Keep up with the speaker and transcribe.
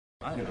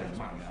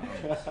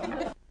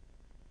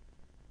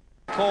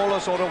Call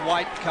a sort of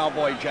white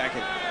cowboy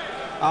jacket.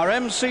 Our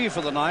MC for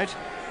the night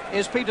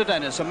is Peter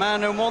Dennis, a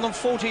man who more than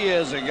 40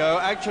 years ago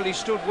actually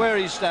stood where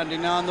he's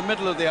standing now in the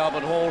middle of the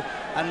Albert Hall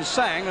and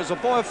sang as a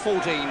boy of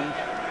 14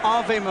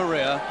 Ave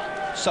Maria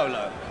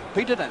solo.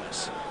 Peter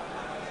Dennis.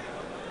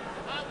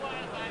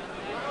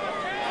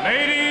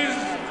 Ladies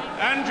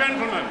and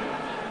gentlemen,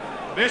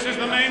 this is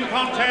the main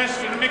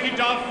contest in the Mickey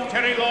Duff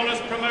Terry Lawless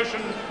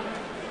promotion.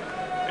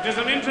 It is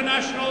an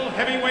international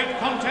heavyweight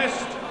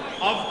contest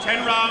of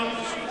 10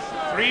 rounds,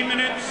 3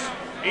 minutes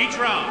each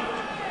round.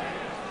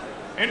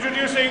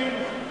 Introducing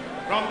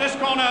from this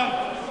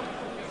corner,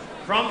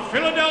 from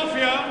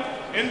Philadelphia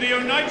in the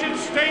United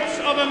States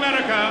of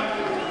America,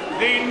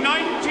 the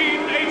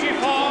 1984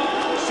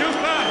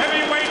 Super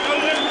Heavyweight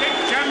Olympic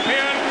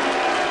champion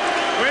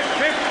with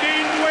 15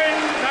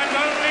 wins and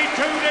only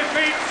 2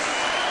 defeats,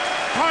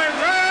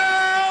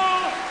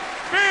 Tyrell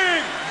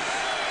Biggs.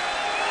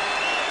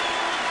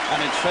 And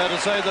it's fair to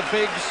say that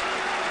Biggs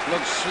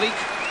looks sleek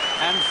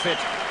and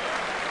fit.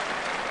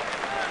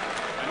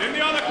 And in the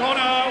other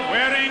corner,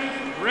 wearing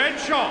red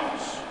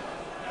shorts,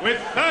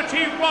 with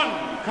 31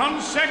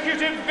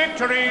 consecutive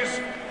victories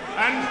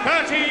and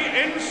 30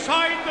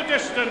 inside the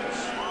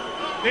distance,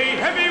 the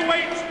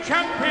heavyweight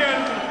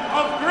champion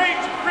of Great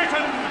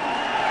Britain,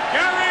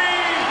 Gary Mason!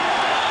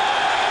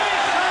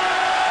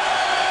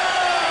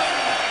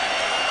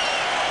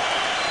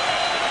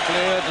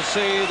 Clear to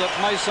see that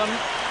Mason,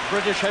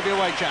 British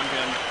heavyweight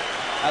champion,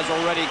 has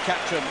already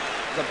captured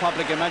the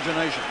public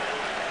imagination.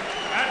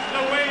 At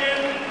the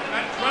weigh-in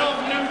at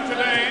 12 noon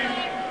today,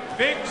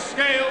 Biggs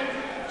scaled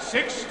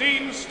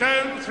 16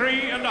 stone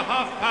 3.5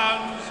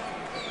 pounds.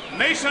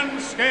 Mason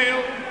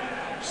scaled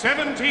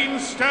 17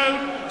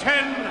 stone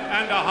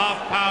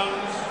 10.5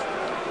 pounds.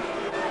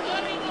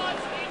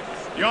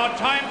 Your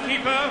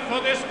timekeeper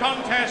for this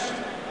contest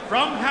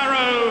from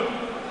Harrow,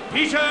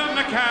 Peter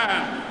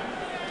McCann.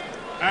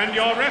 And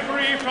your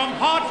referee from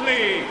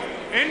Hartley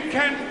in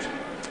Kent,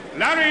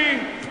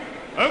 Larry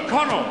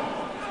O'Connell.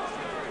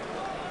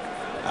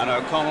 And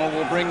O'Connell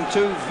will bring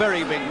 2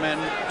 very big men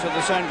to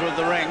the centre of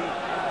the ring.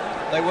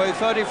 They weigh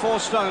 34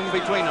 stone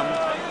between them.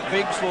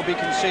 Biggs will be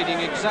conceding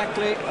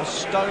exactly 1.5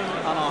 stone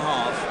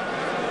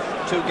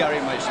to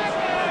Gary Mason.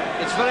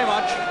 It's very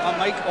much a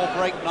make or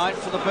break night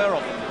for the pair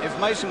of them. If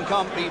Mason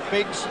can't beat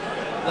Biggs,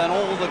 then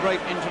all the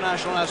great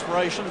international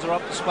aspirations are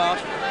up the spout.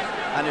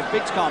 And if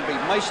Biggs can't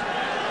beat Mason,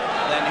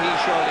 then he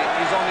surely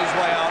is on his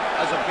way out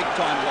as a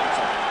big-time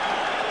boxer.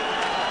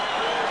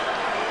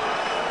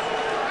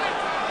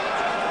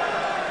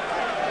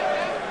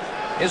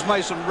 Is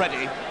Mason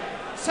ready?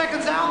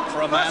 Seconds out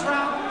for a man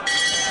round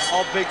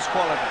of Biggs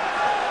quality?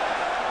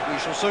 We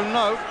shall soon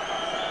know.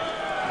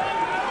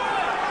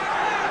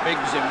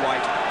 Biggs in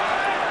white.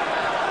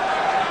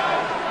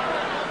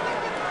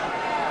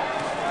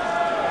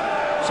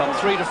 Some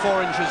 3 to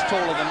 4 inches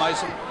taller than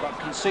Mason, but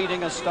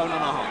conceding 1.5 stone.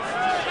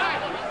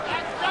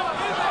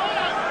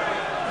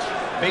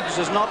 Biggs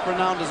is not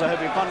renowned as a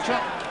heavy puncher.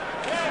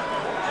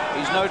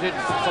 He's noted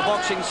for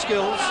boxing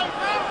skills.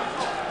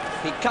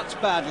 He cuts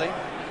badly.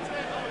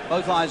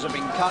 Both eyes have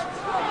been cut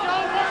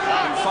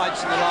in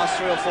fights in the last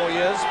 3 or 4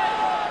 years.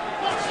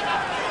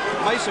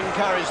 Mason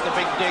carries the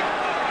big dig,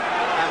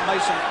 and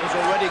Mason is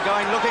already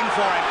going looking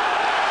for him.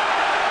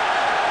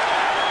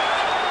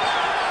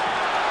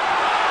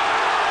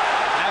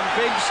 And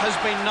Biggs has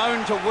been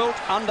known to wilt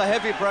under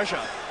heavy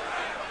pressure.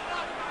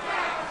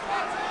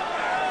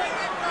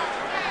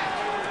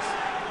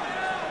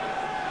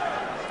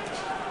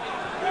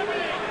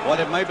 Well,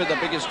 it may be the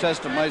biggest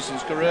test of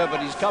Mason's career,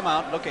 but he's come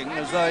out looking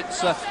as though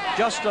it's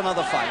just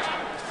another fight.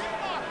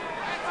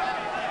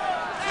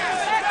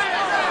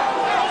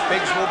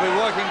 Biggs will be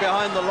working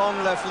behind the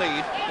long left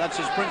lead. That's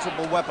his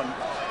principal weapon.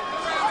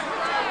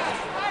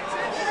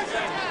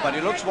 But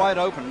he looks wide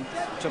open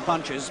to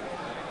punches.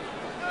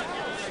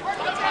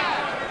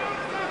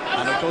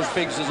 And of course,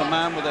 Biggs is a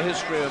man with a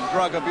history of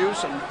drug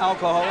abuse and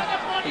alcohol.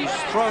 He's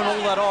thrown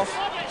all that off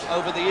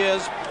over the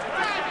years.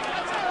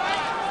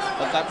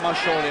 But that must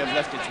surely have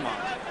left its mark.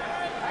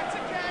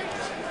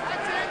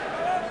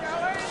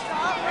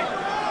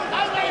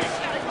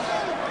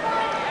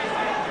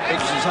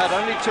 Biggs has had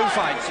only 2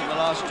 fights in the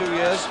last 2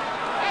 years,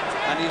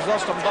 and he's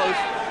lost them both.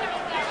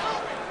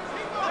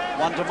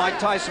 One to Mike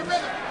Tyson,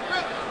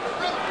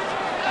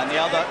 and the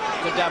other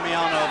to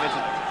Damiano of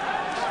Italy.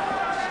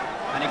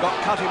 And he got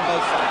cut in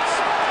both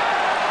fights.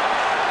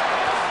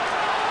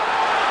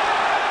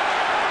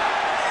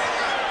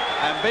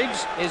 And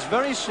Biggs is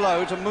very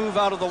slow to move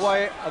out of the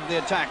way of the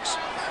attacks.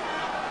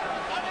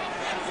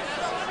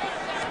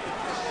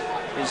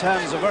 His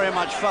hands are very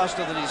much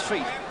faster than his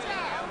feet.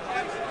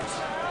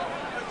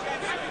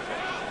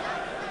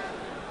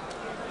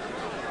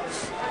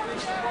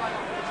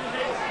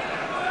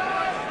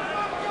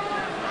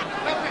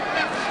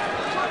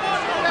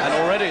 And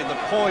already the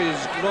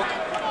poised look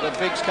that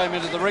Biggs came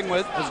into the ring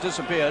with has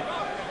disappeared.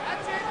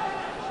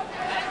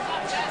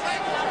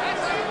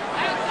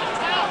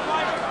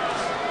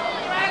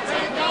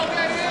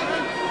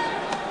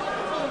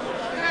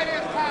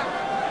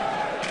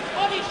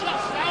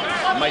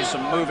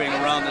 Mason moving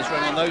around this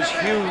ring on those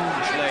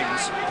huge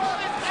legs.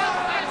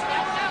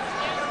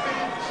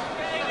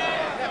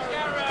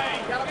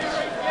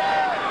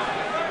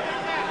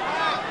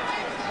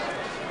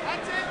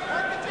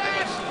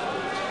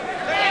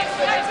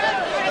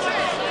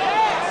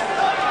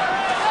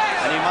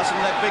 And he mustn't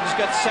let Biggs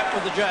get set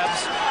with the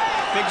jabs.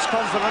 Biggs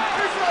confident.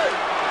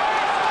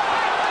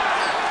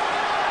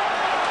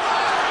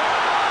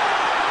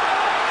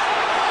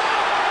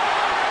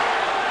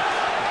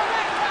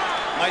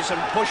 Mason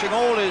pushing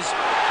all his 17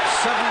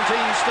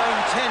 stone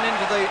 10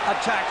 into the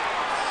attack.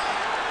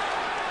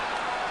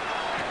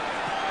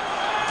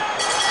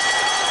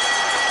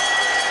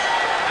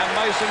 And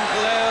Mason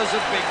glares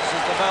at Biggs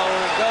as the bell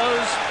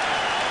goes.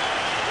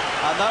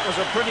 And that was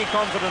a pretty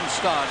confident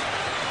start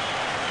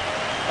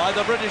by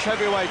the British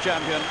heavyweight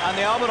champion. And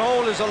the Albert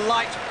Hall is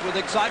alight with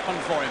excitement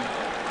for him.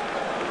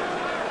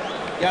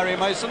 Gary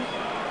Mason,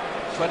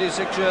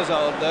 26 years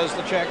old, there's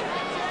the check.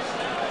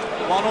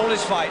 Won all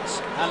his fights,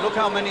 and look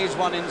how many he's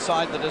won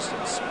inside the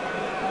distance.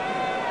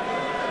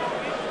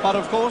 But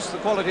of course, the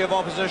quality of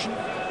opposition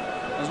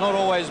has not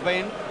always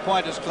been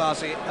quite as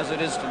classy as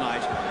it is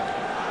tonight.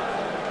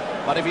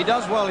 But if he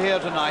does well here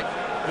tonight,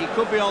 he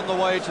could be on the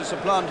way to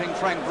supplanting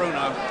Frank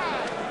Bruno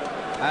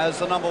as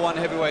the #1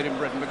 heavyweight in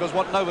Britain, because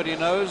what nobody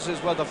knows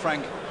is whether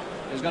Frank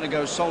is going to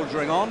go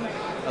soldiering on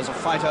as a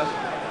fighter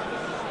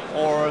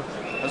or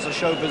as a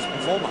showbiz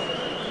performer.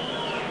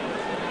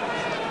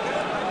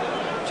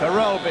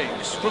 Tyrell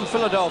Biggs from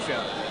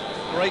Philadelphia,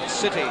 great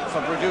city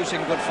for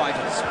producing good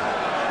fighters.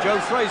 Joe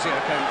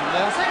Frazier came from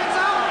there. Seconds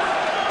out.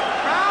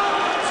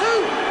 Round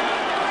 2.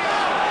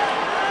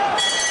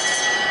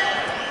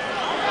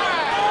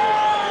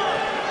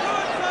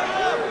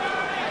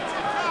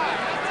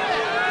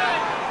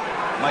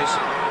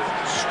 Mason,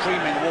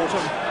 streaming water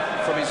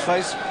from his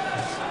face.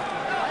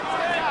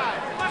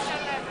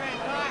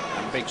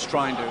 And Biggs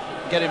trying to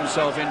get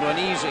himself into an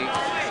easy,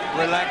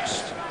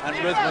 relaxed and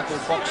rhythmical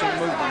boxing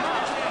movement.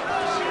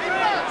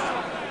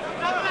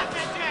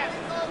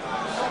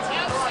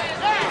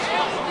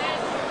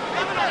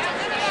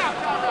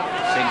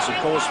 Biggs, of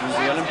course, was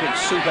the Olympic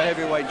super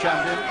heavyweight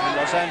champion in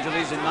Los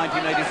Angeles in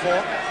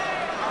 1984.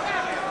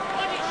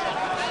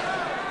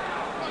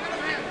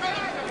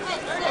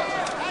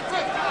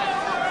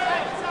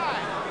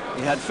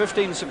 He had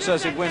 15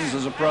 successive wins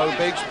as a pro,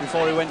 Biggs,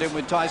 before he went in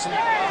with Tyson.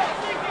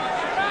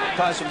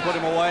 Tyson put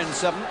him away in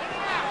 7.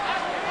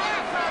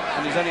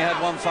 And he's only had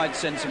 1 fight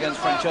since against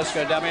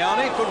Francesco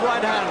Damiani. Good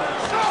right hand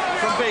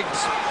from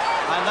Biggs.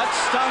 And that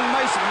stung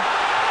Mason.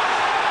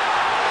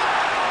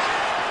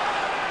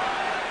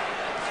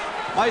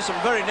 Mason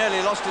very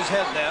nearly lost his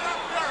head there.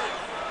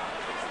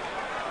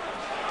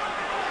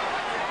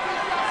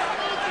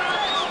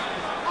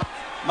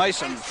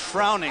 Mason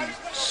frowning,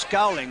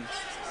 scowling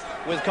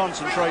with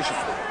concentration.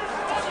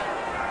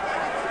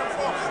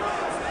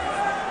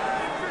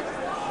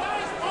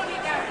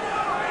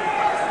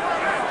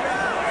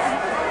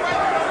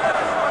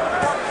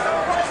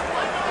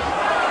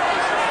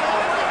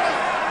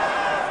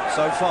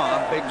 So far,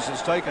 Biggs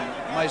has taken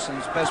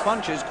Mason's best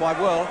punches quite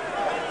well.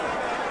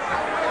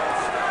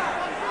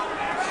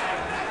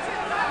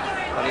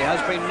 But he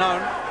has been known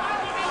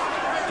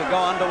to go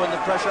under when the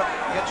pressure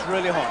gets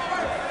really hot.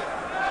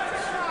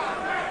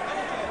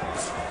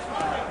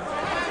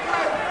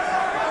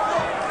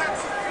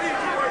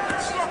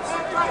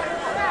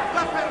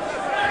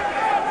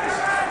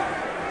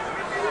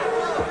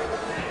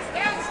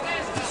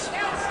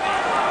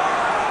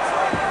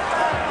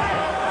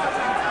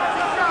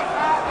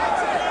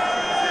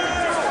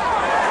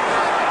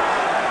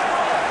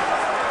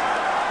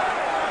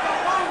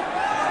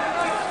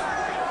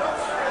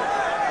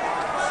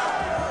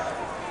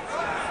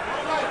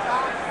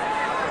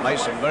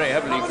 Mason very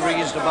heavily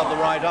greased above the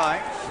right eye.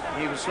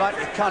 He was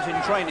slightly cut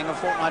in training a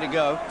fortnight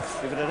ago.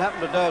 If it had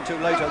happened a day or two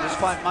later, this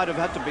fight might have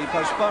had to be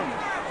postponed.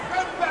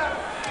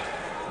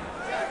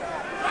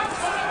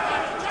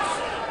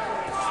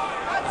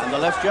 And the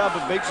left jab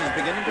of Biggs is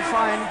beginning to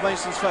find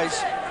Mason's face.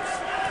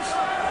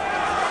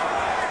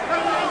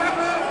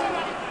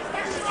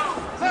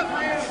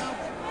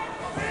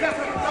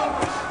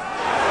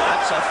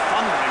 That's a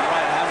thundering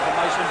right hand from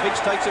Mason. Biggs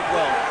takes it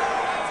well.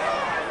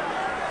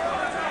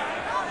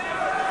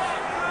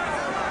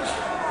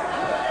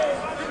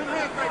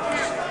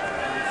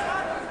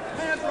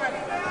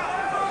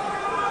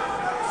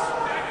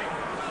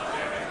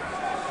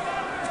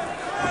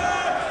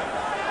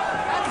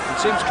 It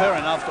seems clear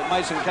enough that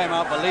Mason came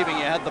out believing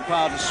he had the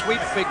power to sweep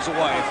Biggs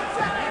away.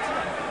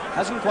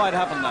 Hasn't quite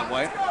happened that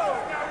way.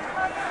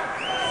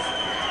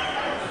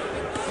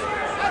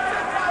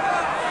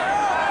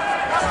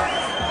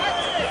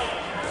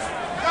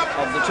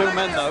 Of the two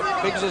men, though,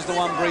 Biggs is the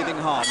one breathing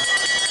hard. 6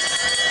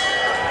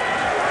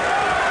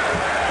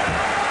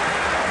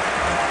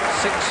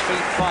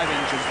 feet 5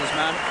 inches, this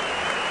man.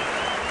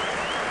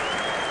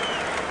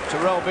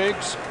 Tyrell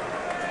Biggs.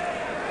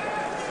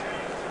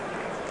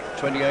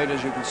 28,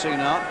 as you can see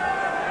now.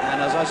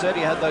 And as I said,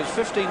 he had those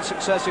 15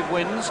 successive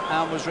wins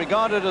and was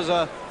regarded as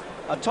a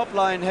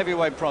top-line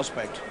heavyweight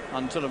prospect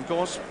until, of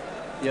course,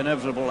 the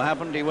inevitable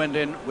happened. He went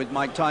in with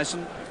Mike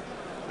Tyson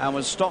and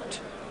was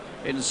stopped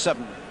in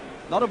 7.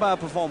 Not a bad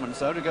performance,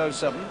 though, to go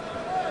 7.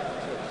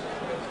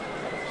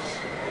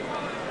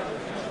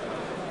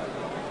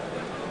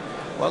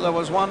 Well, there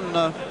was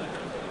one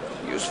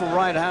useful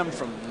right hand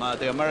from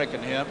the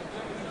American here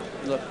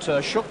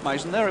that shook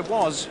Mason. There it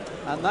was,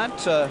 and that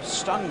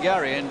stung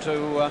Gary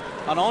into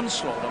an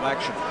onslaught of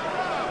action.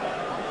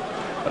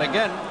 But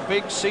again,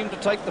 Biggs seemed to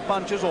take the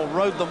punches or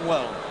rode them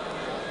well.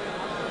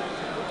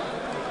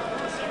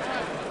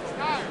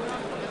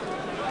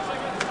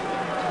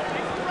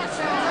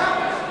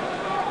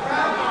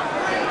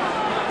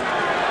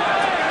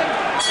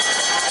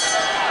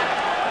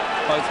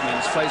 Both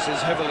men's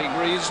faces heavily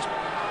greased.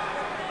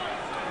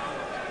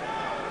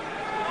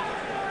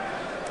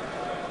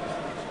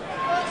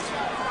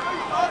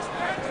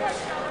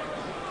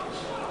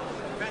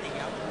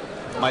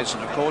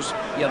 Mason, of course,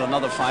 yet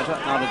another fighter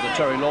out of the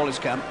Terry Lawless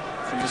camp,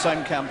 from the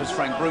same camp as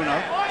Frank Bruno.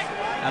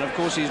 And of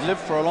course, he's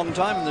lived for a long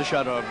time in the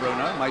shadow of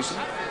Bruno, Mason.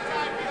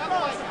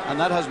 And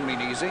that hasn't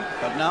been easy.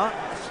 But now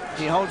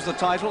he holds the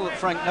title that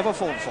Frank never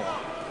fought for,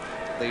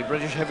 the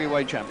British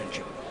Heavyweight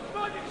Championship.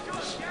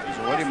 He's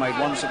already made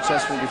one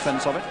successful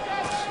defense of it.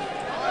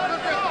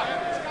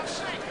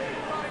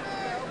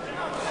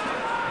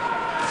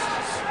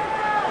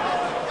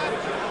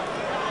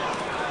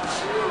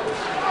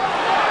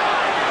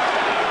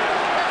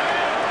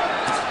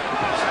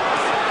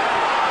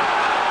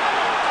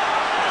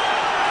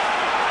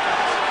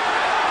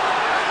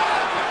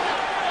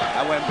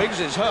 And when Biggs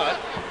is hurt,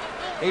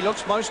 he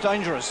looks most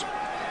dangerous.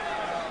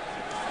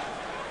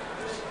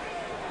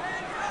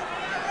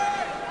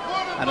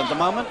 And at the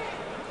moment,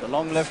 the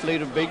long left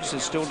lead of Biggs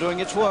is still doing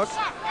its work.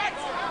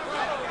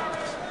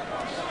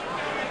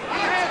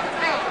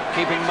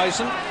 Keeping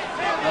Mason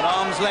at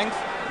arm's length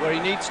where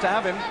he needs to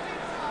have him.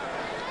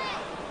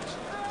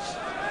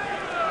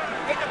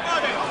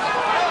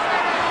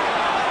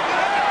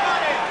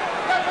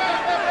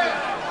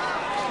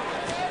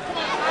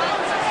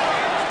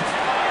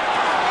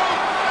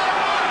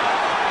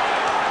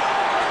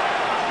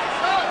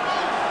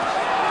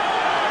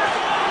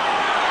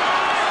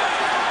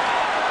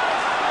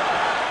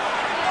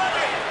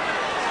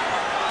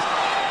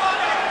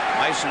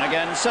 Mason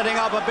again setting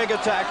up a big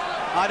attack.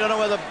 I don't know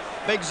whether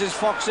Biggs is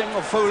foxing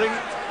or fooling,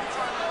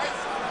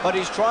 but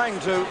he's trying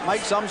to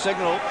make some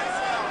signal.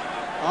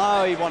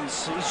 Oh,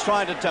 he's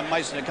trying to tempt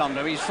Mason to come to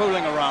him. He's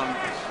fooling around.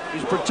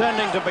 He's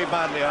pretending to be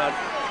badly hurt.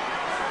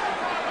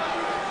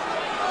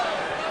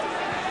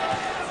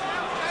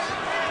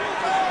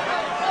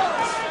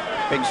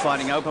 Biggs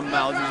fighting open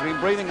mouth. He's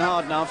been breathing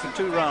hard now for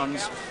 2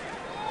 rounds.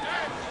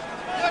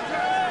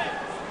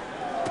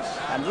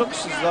 And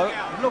looks as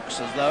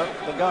though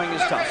the going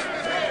is tough.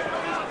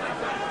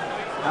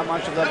 How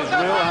much of that is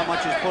real, how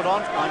much is put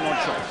on, I'm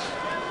not sure.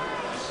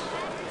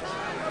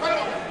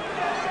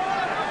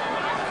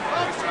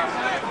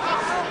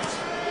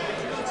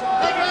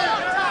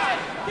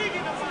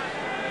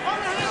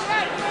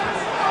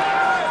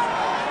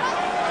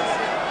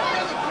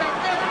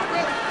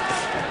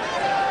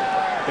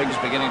 Biggs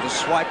beginning to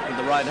swipe with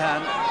the right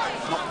hand,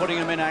 not putting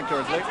him in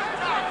accurately.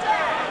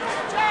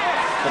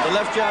 But the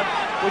left jab,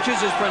 which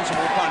is his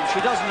principal punch,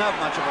 he doesn't have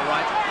much of a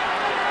right.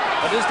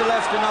 But is the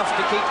left enough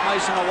to keep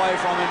Mason away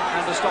from him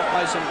and to stop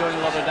Mason doing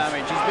a lot of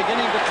damage? He's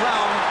beginning to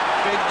clown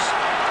Biggs.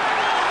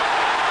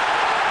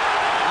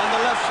 And the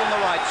lefts and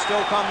the right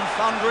still come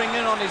thundering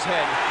in on his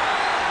head.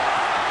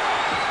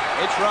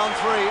 It's round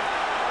 3.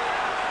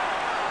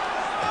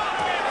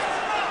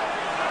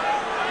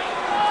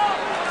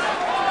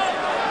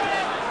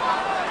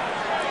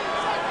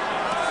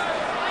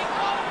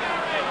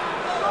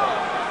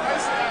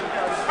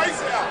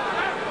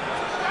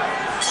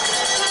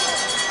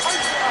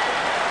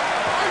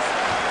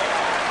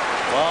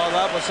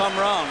 That was some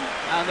round,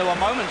 and there were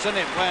moments in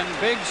it when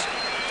Biggs,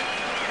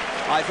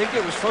 I think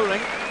it was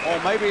fooling, or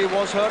maybe he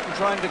was hurt and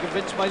trying to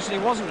convince Mason he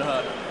wasn't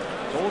hurt.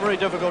 It's all very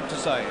difficult to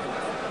say.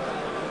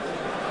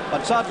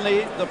 But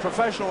suddenly the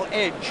professional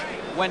edge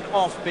went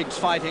off Biggs'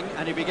 fighting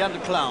and he began to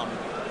clown.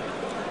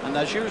 And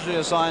that's usually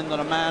a sign that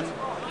a man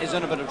is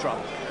in a bit of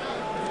trouble.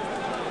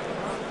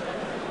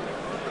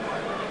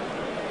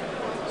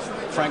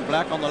 Frank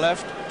Black on the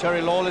left,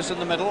 Terry Lawless in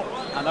the middle,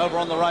 and over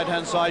on the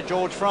right-hand side,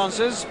 George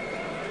Francis.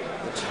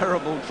 A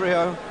terrible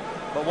trio,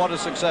 but what a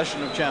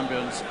succession of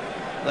champions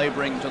they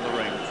bring to the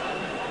ring.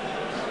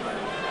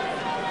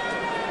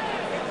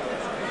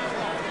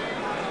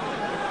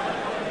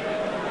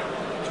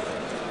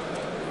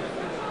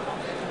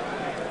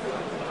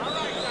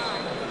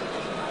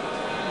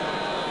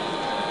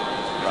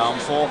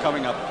 Round 4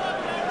 coming up.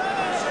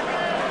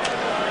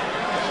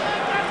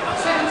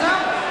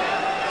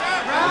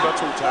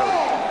 Round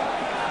Tyrell.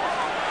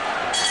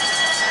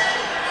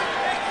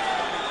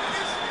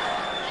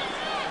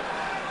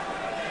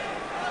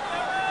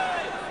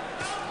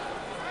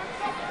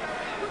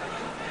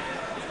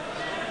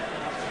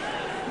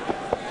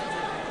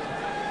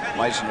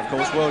 Mason, of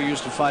course, well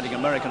used to fighting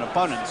American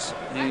opponents.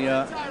 He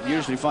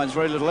usually finds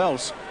very little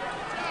else.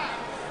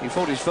 He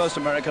fought his first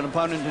American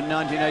opponent in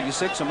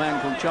 1986, a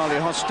man called Charlie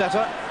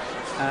Hostetter,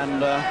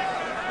 and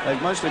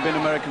they've mostly been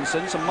American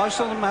since, and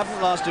most of them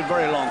haven't lasted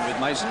very long with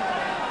Mason.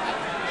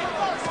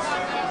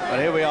 But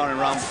here we are in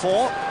round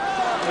 4,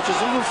 which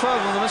is a little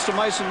further than Mr.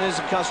 Mason is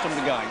accustomed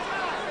to going.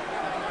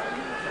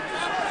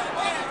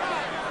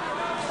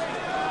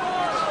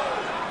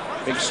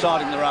 Big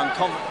starting the round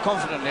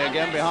confidently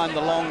again behind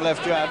the long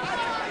left jab.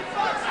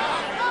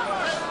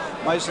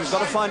 Mason's got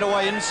to find a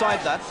way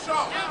inside that.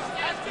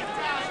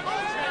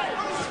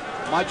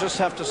 Might just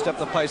have to step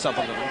the pace up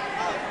a little.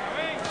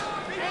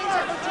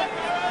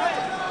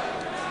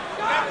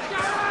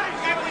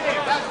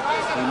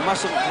 He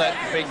mustn't let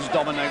Biggs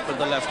dominate with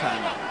the left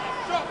hand.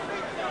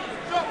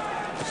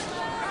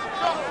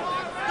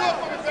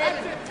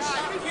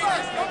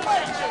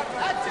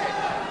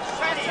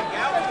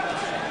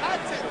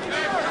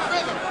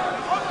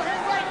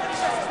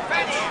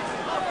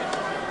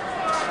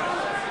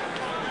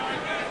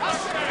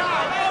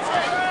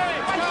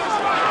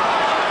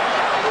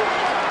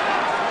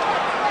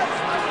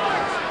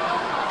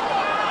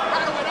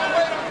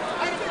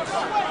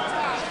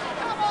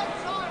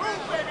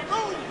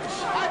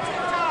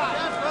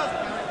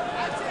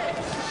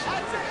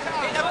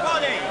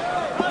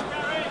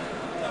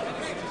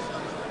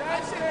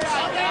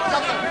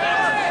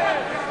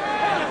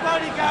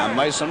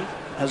 Mason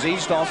has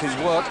eased off his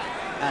work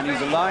and he's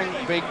allowing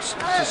Biggs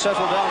to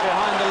settle down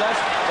behind the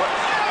left.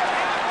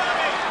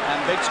 And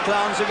Biggs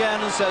clowns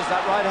again and says, that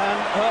right hand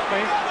hurt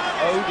me.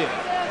 Oh dear.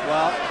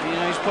 Well, you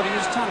know, he's putting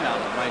his tongue out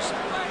at Mason.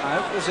 I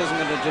hope this isn't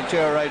going to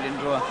deteriorate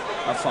into a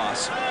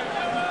farce.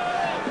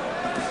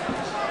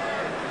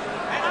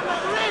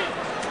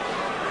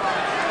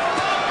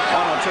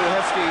 One or two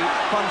hefty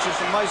punches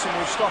from Mason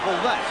will stop all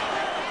that.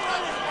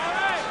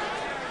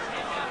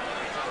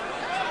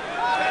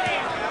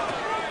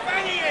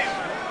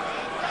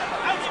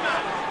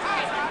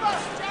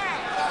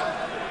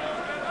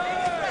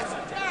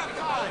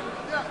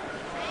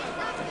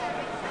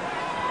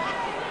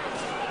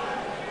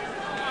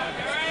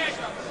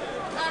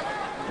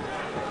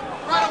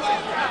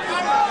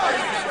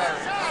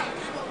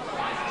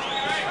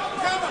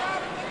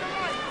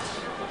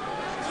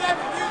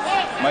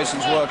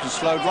 Mason's work has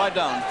slowed right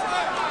down.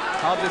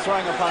 Hardly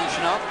throwing a punch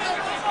now.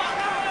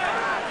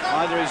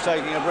 Either he's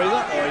taking a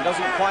breather or he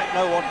doesn't quite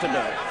know what to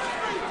do.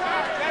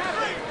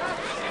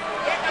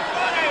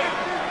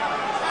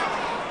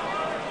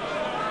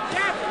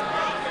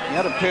 He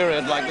had a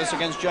period like this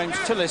against James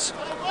Tillis,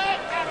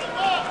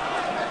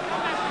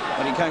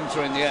 but he came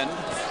through in the end.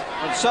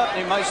 But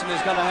certainly Mason is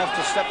going to have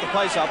to step the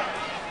pace up,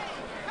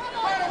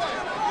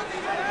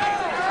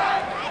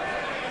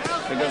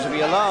 because if he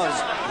allows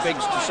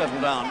Biggs to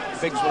settle down,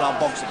 Biggs will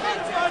outbox him.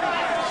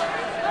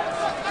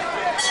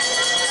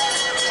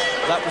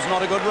 That was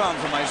not a good round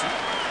for Mason.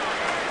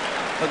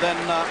 But then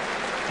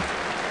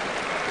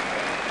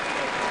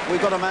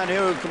we've got a man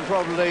here who can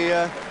probably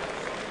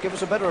give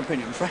us a better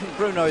opinion. Frank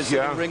Bruno is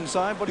sitting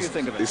ringside. What do you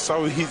think of it? It's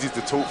so easy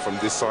to talk from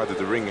this side of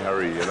the ring,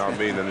 Harry, you know what I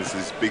mean? And it's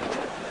this big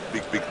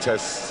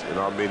test, you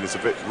know what I mean? It's a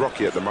bit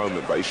rocky at the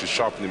moment, but he should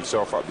sharpen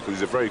himself up because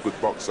he's a very good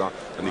boxer,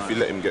 and if you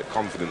let him get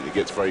confident, he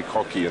gets very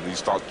cocky and he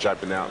starts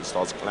jabbing out and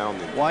starts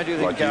clowning. Why do you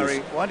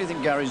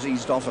think Gary's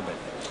eased off a bit?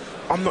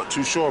 I'm not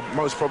too sure.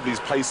 Most probably he's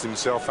paced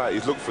himself out.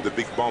 He's looked for the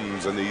big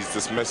bombs and he's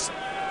just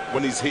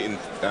when he's hitting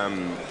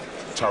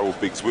Tyrell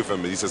Biggs with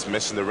him, he's just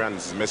messing around,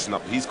 he's messing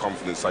up his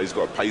confidence, so he's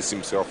got to pace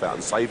himself out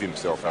and save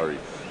himself, Harry.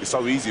 It's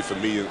so easy for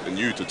me and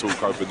you to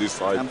talk over this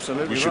side.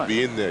 Absolutely we should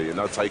be in there, you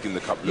know, taking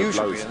the couple of blows.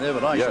 You should be in there,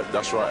 but I should.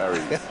 That's right,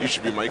 Harry. You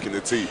should be making the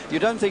tea. You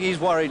don't think he's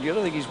worried? You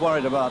don't think he's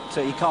worried about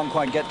he can't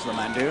quite get to the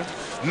man, do you?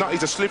 No,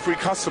 he's a slippery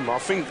customer. I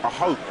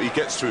hope he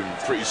gets to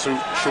him pretty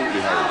shortly,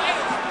 Harry.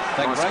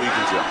 Thank you, Frank.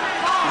 Speaking to you.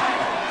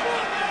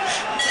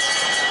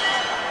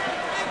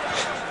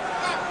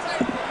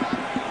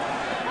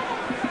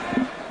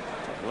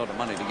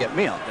 Money to get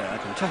me out there, I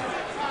can tell you.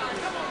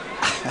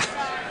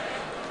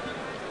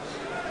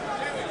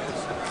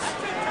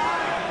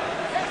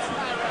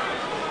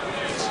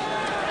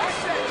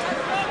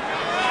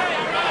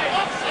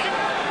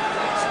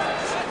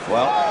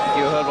 Well,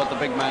 you heard what the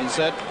big man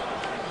said.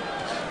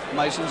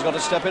 Mason's got to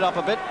step it up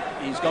a bit.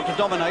 He's got to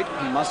dominate.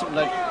 He mustn't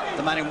let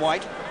the man in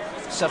white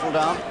settle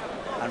down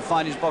and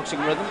find his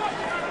boxing rhythm.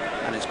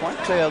 And it's quite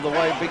clear the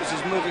way Biggs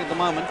is moving at the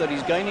moment that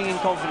he's gaining in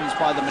confidence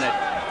by the minute.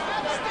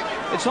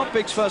 It's not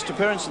Biggs' first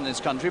appearance in this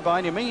country by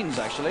any means,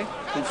 actually.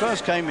 He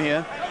first came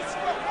here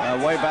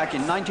way back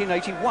in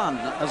 1981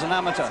 as an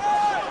amateur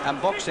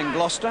and boxed in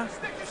Gloucester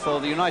for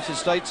the United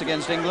States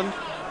against England.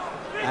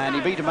 And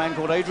he beat a man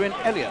called Adrian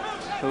Elliott,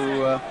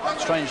 who,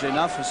 strangely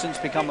enough, has since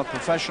become a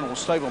professional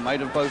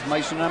stablemate of both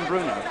Mason and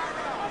Bruno.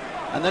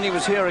 And then he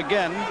was here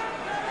again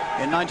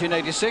in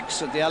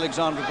 1986 at the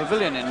Alexandra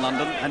Pavilion in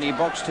London, and he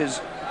boxed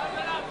his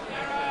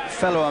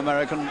fellow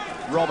American,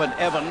 Robert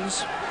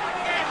Evans.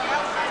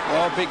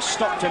 Well, Biggs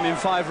stopped him in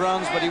 5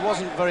 rounds, but he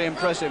wasn't very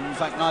impressive. In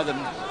fact, neither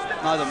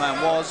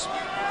man was.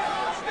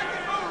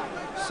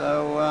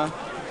 So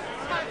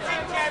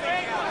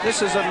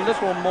this is a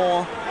little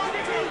more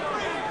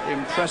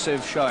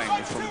impressive showing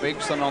from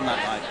Biggs than on that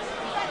night.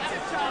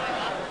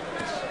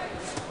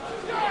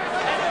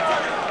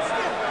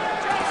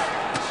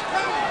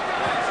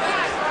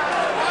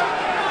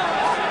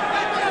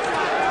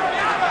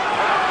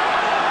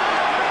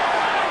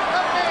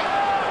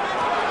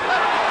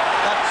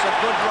 That's a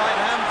good right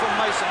hand from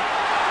Mason.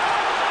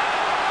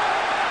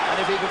 And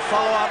if he could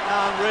follow up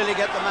now and really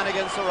get the man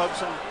against the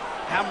ropes and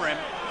hammer him,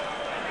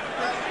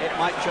 it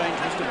might change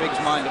Mr. Biggs'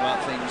 mind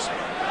about things.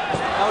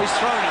 Now he's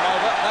thrown him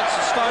over. That's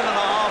a stone and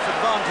a half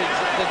advantage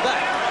that did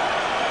that.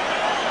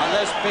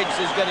 Unless Biggs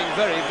is getting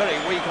very, very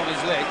weak on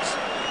his legs.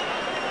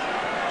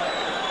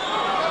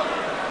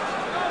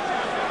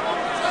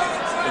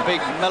 The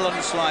big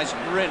melon-sliced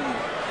grin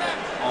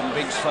on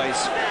Biggs'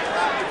 face.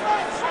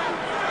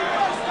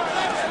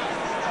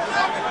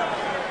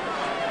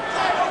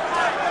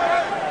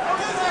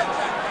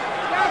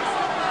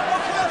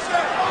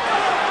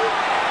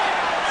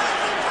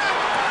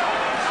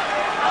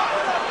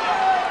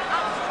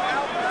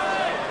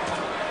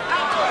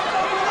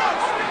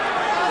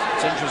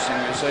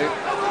 See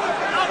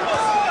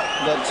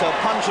that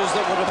punches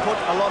that would have put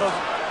a lot of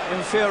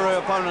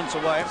inferior opponents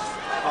away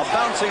are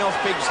bouncing off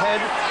Biggs' head.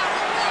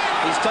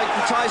 He's taken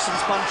Tyson's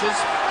punches,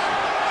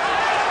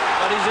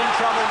 but he's in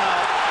trouble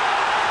now.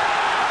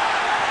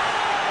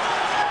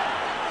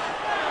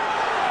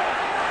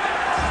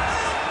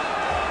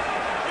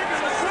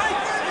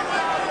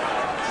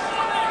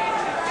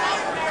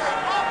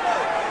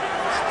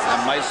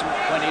 And Mason,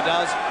 when he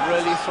does,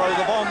 really throw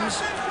the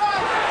bombs.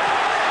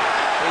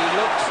 He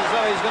looks as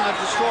though he's going to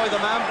destroy the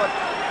man, but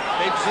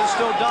Biggs is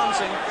still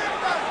dancing.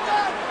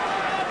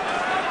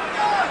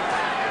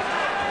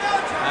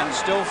 And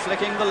still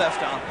flicking the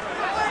left arm.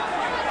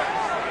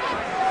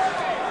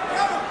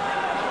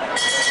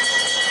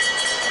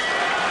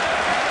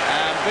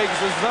 And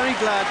Biggs was very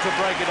glad to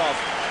break it off.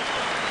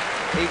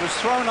 He was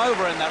thrown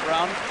over in that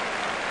round,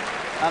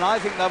 and I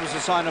think that was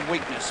a sign of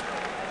weakness.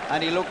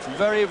 And he looked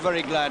very,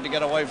 very glad to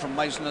get away from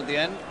Mason at the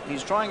end.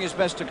 He's trying his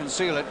best to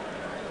conceal it,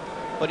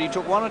 but he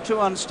took one or two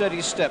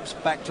unsteady steps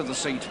back to the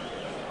seat.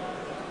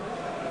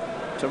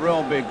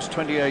 Tyrell Biggs,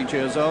 28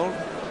 years old,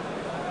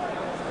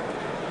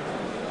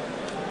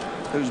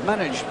 who's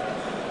managed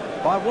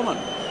by a woman.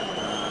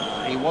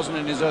 He wasn't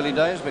in his early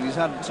days, but he's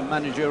had some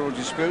managerial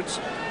disputes.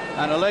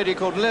 And a lady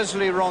called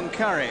Leslie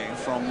Roncari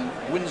from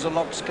Windsor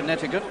Locks,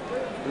 Connecticut,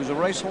 who's a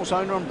racehorse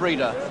owner and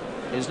breeder,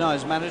 is now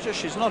his manager.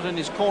 She's not in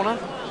his corner,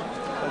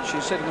 but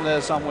she's sitting there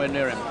somewhere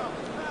near him.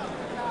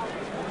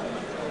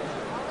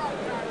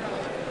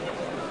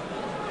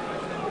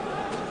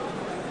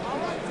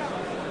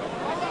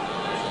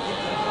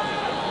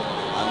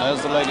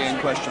 There's the lady in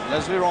question,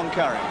 Leslie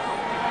Roncari.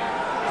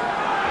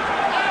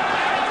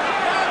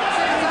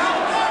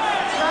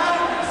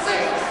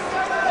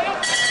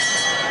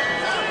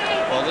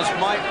 Well, this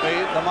might be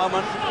the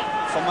moment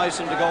for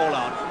Mason to go all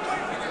out.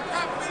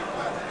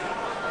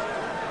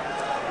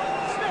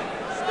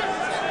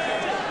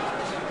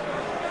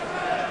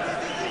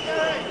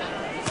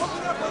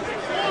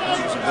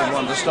 That's a good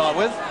one to start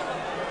with.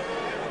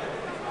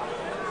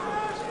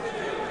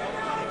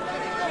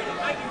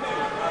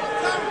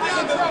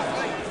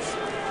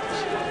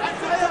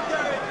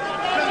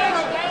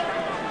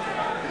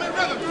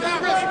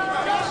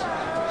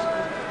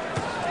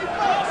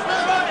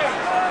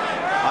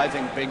 I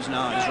think Biggs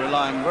now is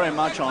relying very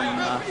much on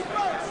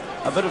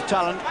a bit of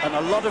talent and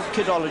a lot of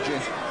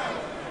kidology.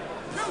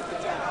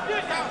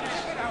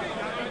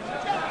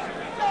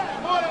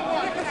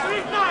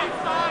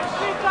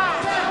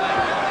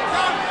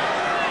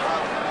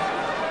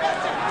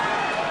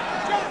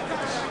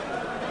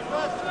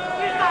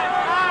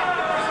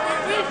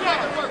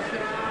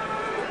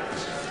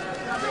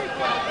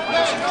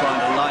 Trying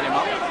to line him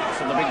up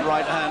for the big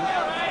right hand.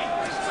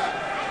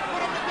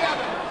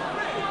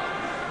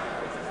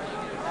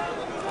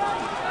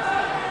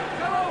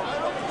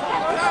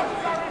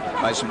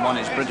 Mason won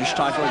his British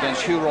title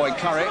against Hugh Roy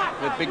Curry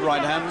with big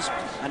right hands,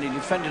 and he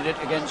defended it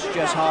against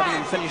Jess Hardy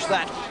and finished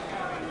that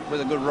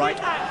with a good right.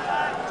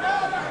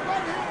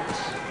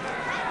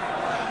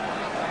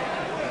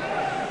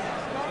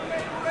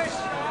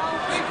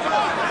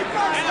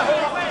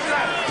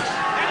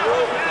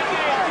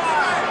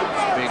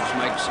 Biggs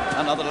makes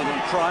another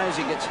little try as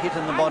he gets hit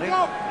in the body.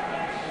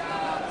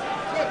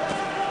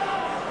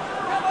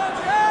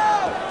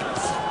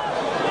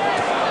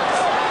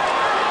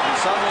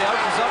 Suddenly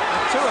opens up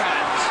with two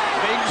hands,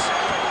 Biggs,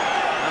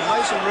 and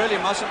Mason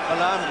really mustn't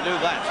allow him to do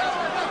that.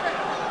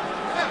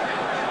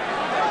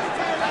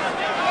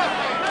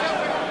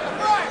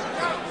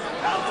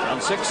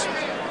 Round 6,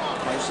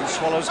 Mason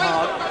swallows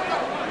hard,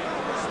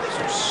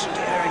 sort of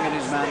staring at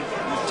his man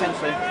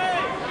intently,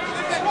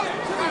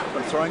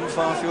 but throwing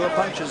far fewer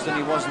punches than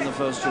he was in the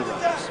first two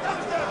rounds.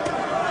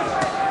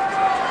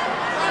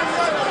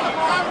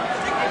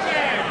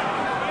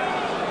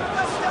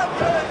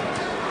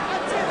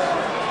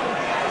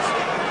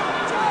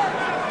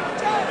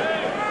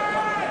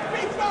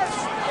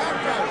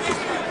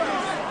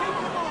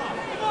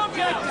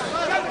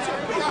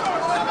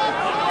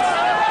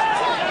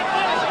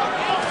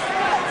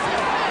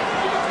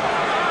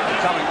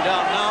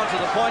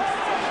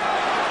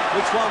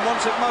 one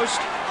wants it most.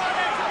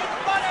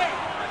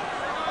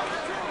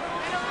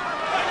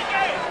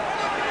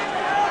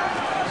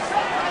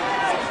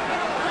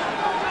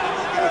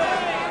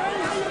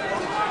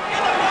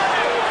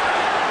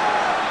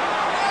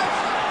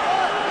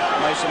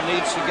 Mason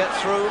needs to get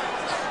through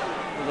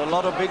with a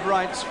lot of big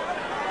rights,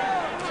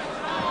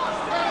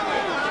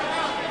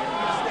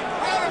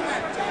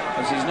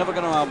 as he's never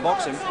going to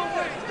outbox him.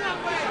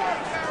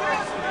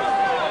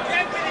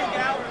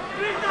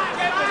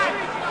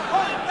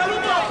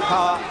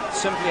 Power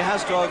simply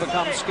has to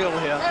overcome skill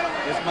here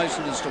if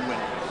Mason is to win.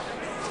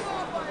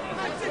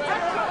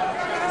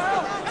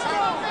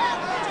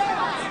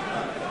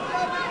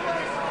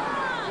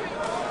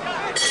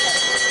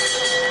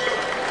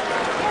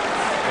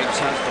 Biggs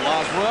has the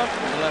last word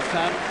with the left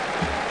hand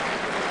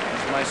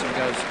as Mason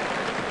goes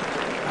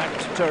back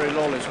to Terry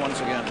Lawless once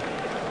again.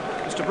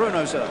 Mr.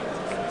 Bruno, sir.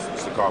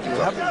 Mr. Carpenter.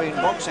 You haven't been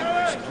boxing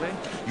recently.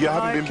 Yeah, I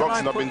haven't been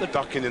boxing. I've been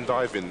ducking and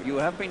diving. You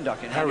have been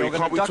ducking. Harry,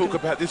 can't we talk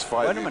about this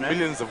fight? Wait a minute.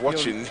 Millions of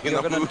watching.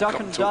 You're going to duck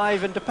and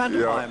dive into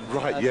pantomime. Yeah,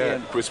 right, yeah.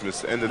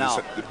 Christmas, end of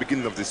the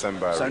beginning of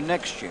December. So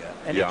next year,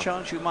 any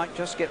chance you might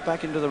just get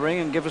back into the ring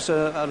and give us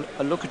a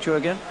look at you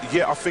again?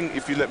 Yeah, I think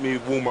if you let me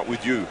warm up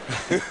with you.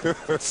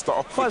 Start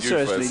off quite with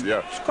seriously, you first.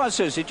 Yeah. Quite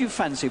seriously, do you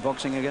fancy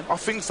boxing again? I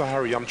think so,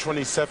 Harry. I'm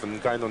 27,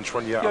 going on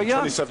 28. You're I'm young.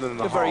 27 and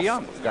a half. You're very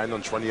young. Going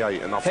on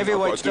 28, and I think I've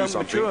got to do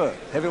something. Mature.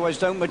 Heavyweights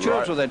don't mature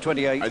until they're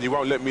 28. And you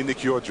won't let me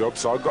nick your job,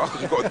 so I've got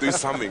to do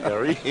something,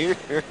 Harry.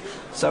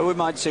 So we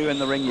might see you in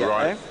the ring yet,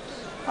 right. Eh?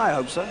 I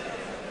hope so.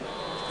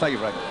 Thank you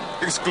very much.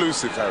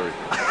 Exclusive, Harry.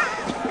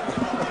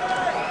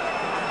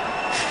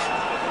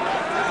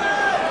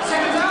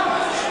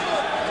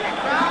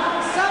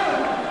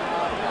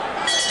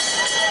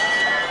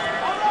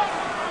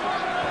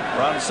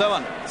 Round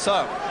 7.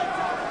 So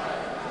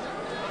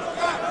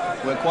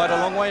we're quite a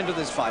long way into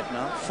this fight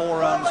now. 4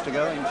 rounds to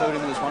go,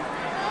 including this one.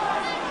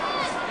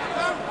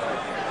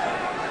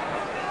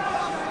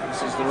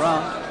 This is the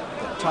round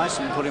that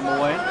Tyson put him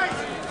away.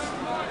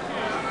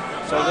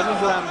 So the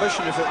little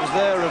ambition, if it was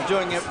there, of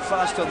doing it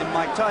faster than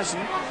Mike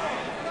Tyson,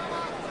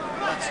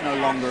 that's no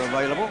longer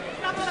available.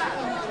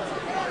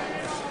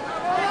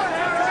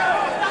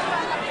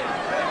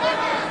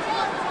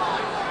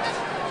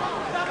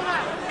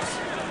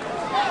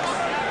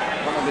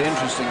 One of the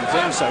interesting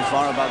things so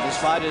far about this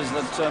fight is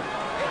that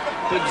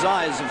Biggs'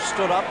 eyes have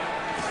stood up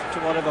to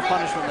whatever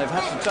punishment they've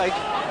had to take,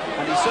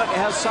 and he certainly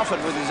has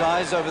suffered with his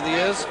eyes over the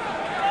years.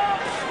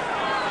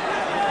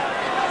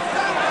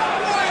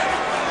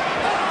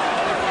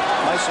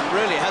 Mason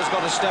really has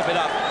got to step it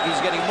up. He's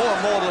getting more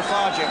and more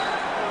lethargic.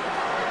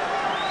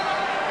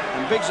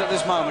 And Biggs at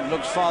this moment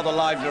looks far the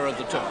livelier of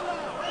the two.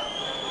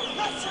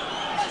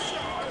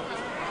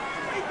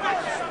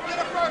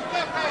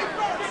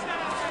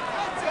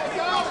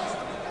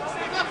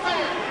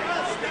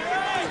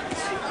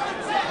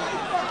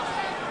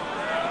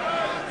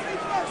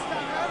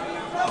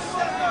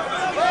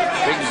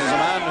 Biggs is a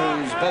man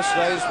whose best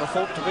days were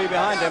thought to be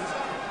behind him.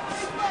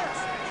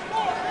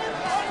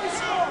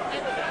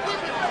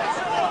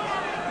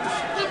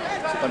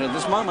 But at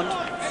this moment,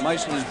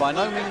 Mason is by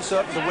no means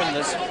certain to win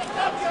this. There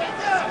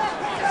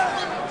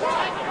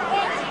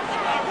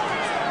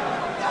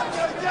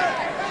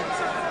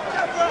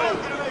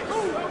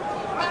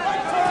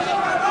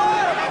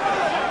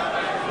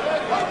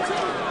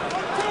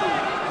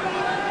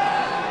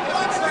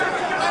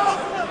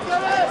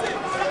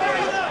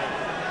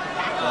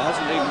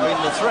hasn't even been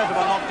the threat of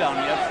a knockdown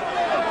yet.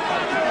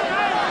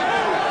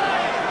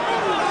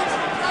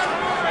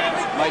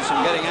 Mason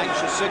getting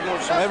anxious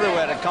signals from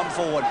everywhere to come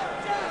forward.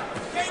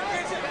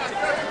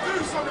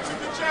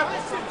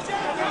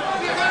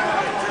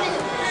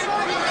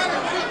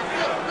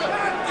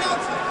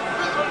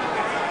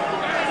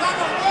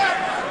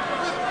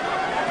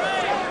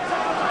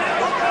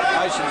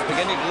 Mason's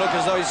beginning to look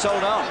as though he's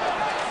sold out.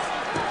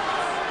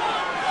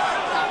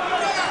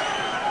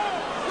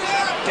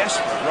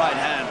 Desperate right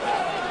hand.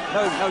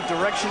 No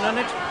direction in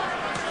it.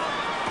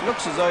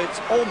 Looks as though it's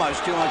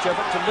almost too much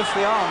effort to lift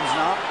the arms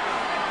now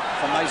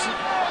for Mason.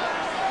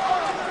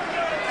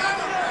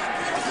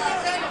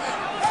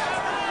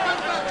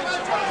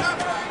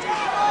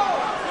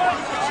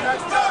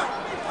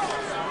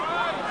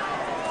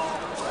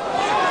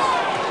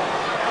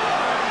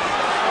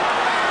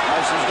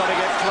 Mason's got to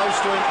get close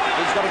to him.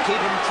 He's got to keep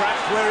him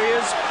trapped where he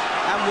is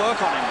and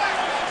work on him.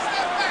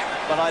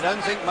 But I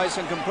don't think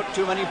Mason can put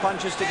too many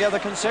punches together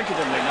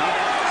consecutively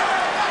now.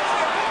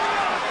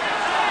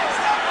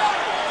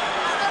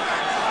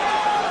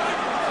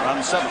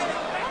 Round 7.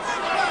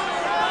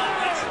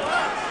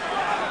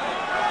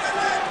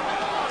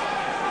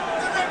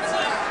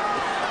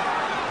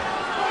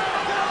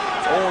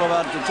 All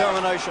about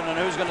determination and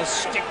who's going to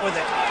stick with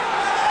it.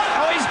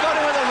 Oh, he's got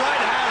him with a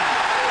right hand.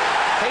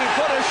 He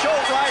put a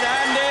short right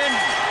hand in.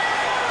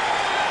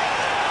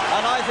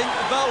 And I think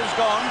the bell's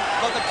gone,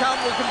 but the count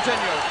will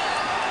continue.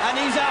 And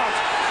he's out.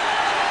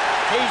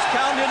 He's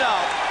counted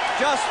out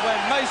just when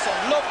Mason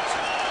looked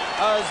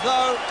as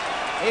though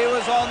he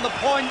was on the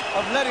point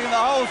of letting the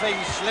whole thing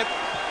slip.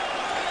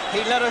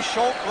 he let a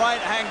short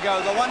right hand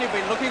go, the one he'd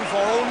been looking for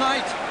all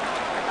night.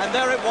 And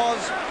there it was,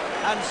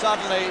 and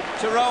suddenly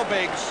Tyrell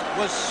Biggs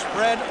was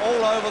spread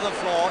all over the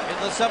floor in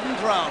the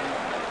 7th round.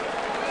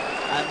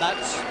 And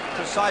that's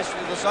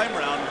precisely the same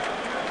round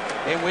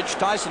in which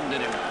Tyson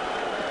did him.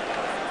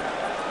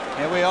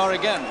 Here we are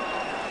again.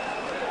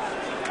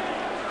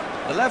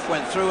 The left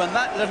went through, and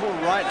that little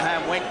right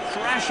hand went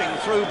crashing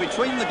through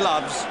between the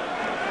gloves.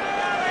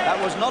 That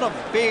was not a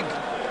big,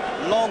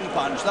 long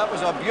punch. That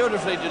was a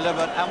beautifully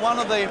delivered, and one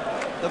of the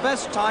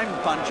best timed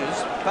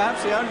punches,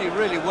 perhaps the only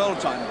really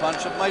well-timed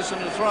punch that Mason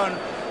had thrown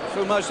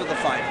through most of the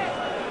fight.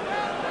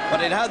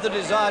 But it had the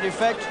desired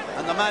effect,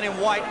 and the man in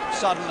white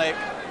suddenly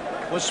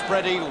was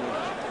spread-eagled.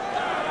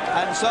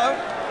 And so,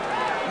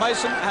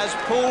 Mason has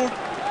pulled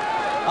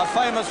a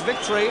famous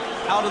victory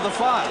out of the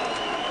fire,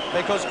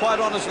 because quite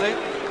honestly,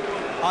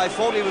 I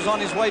thought he was on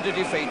his way to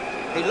defeat.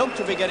 He looked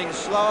to be getting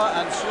slower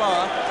and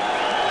slower.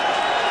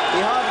 He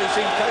hardly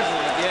seemed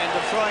capable at the end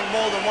of throwing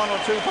more than 1 or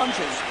 2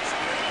 punches.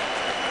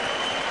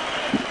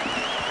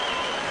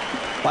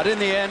 But in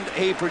the end,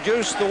 he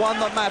produced the one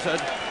that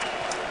mattered,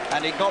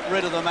 and he got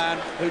rid of the man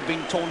who'd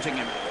been taunting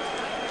him.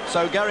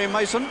 So Gary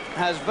Mason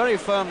has very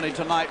firmly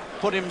tonight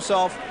put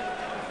himself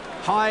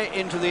high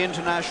into the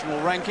international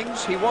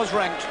rankings. He was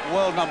ranked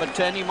world number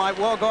 10. He might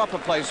well go up a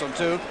place or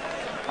 2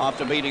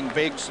 after beating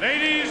Biggs.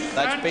 Ladies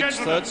That's and Biggs'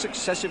 gentlemen, 3rd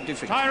successive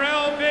defeat.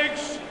 Tyrell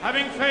Biggs,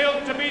 having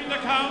failed to beat the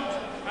count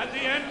at the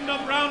end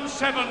of round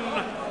 7,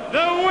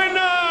 the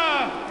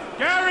winner,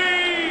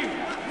 Gary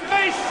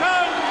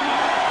Mason!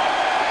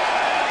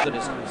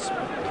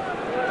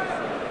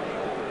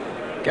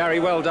 Gary,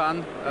 well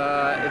done.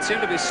 It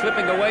seemed to be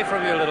slipping away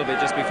from you a little bit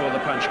just before the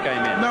punch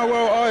came in. No,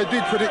 well, I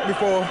did predict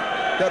before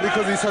that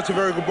because he's such a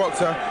very good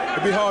boxer,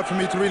 it'd be hard for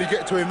me to really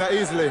get to him that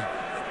easily.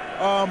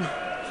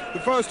 The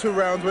first 2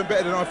 rounds went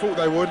better than I thought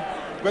they would,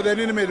 but then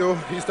in the middle,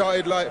 he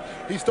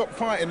stopped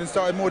fighting and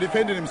started more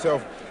defending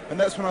himself. And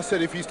that's when I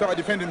said if he started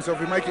defending himself,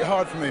 he'd make it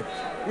hard for me,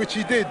 which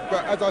he did.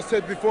 But as I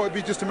said before, it'd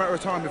be just a matter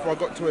of time before I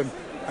got to him,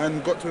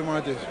 and got to him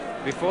I did.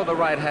 Before the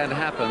right hand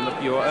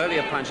happened, your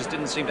earlier punches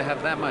didn't seem to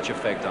have that much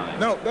effect on him.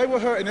 No, they were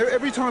hurting.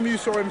 Every time you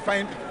saw him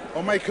faint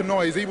or make a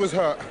noise, he was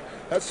hurt.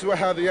 That's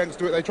how the Yanks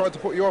do it. They tried to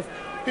put you off.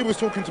 He was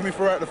talking to me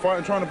throughout the fight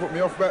and trying to put me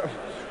off, but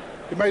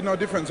it made no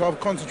difference. I've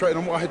concentrated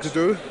on what I had to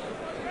do,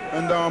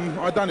 and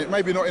I done it.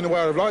 Maybe not in the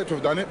way I'd like to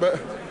have done it, but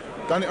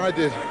done it I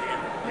did.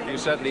 You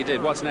certainly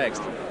did. What's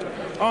next?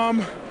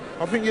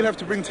 I think you'll have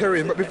to bring Terry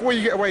in, but before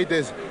you get away,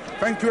 Des,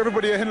 thank you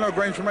everybody at Henlow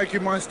Grange for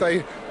making my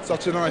stay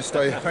such a nice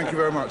day. Thank you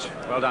very much.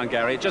 Well done,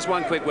 Gary. Just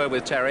one quick word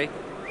with Terry.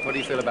 What do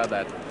you feel about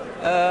that?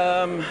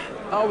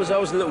 I was a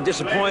little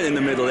disappointed in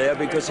the middle there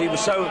because he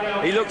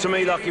looked to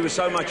me like he was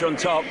so much on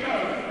top.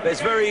 But it's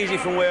very easy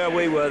from where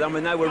we were. I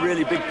mean, they were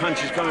really big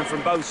punches coming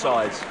from both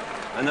sides.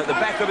 And at the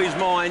back of his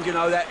mind, you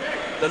know, that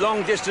the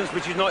long distance,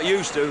 which he's not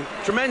used to,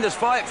 tremendous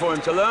fight for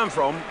him to learn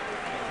from.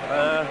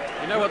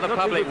 You know what the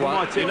public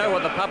wants. You know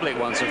what the public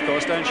wants, of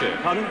course, don't you?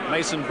 Pardon?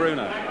 Mason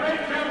Bruner.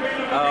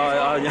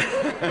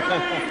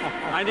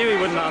 I knew he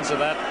wouldn't answer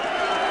that.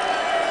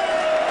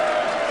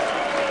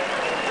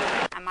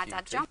 And my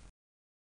dad, John.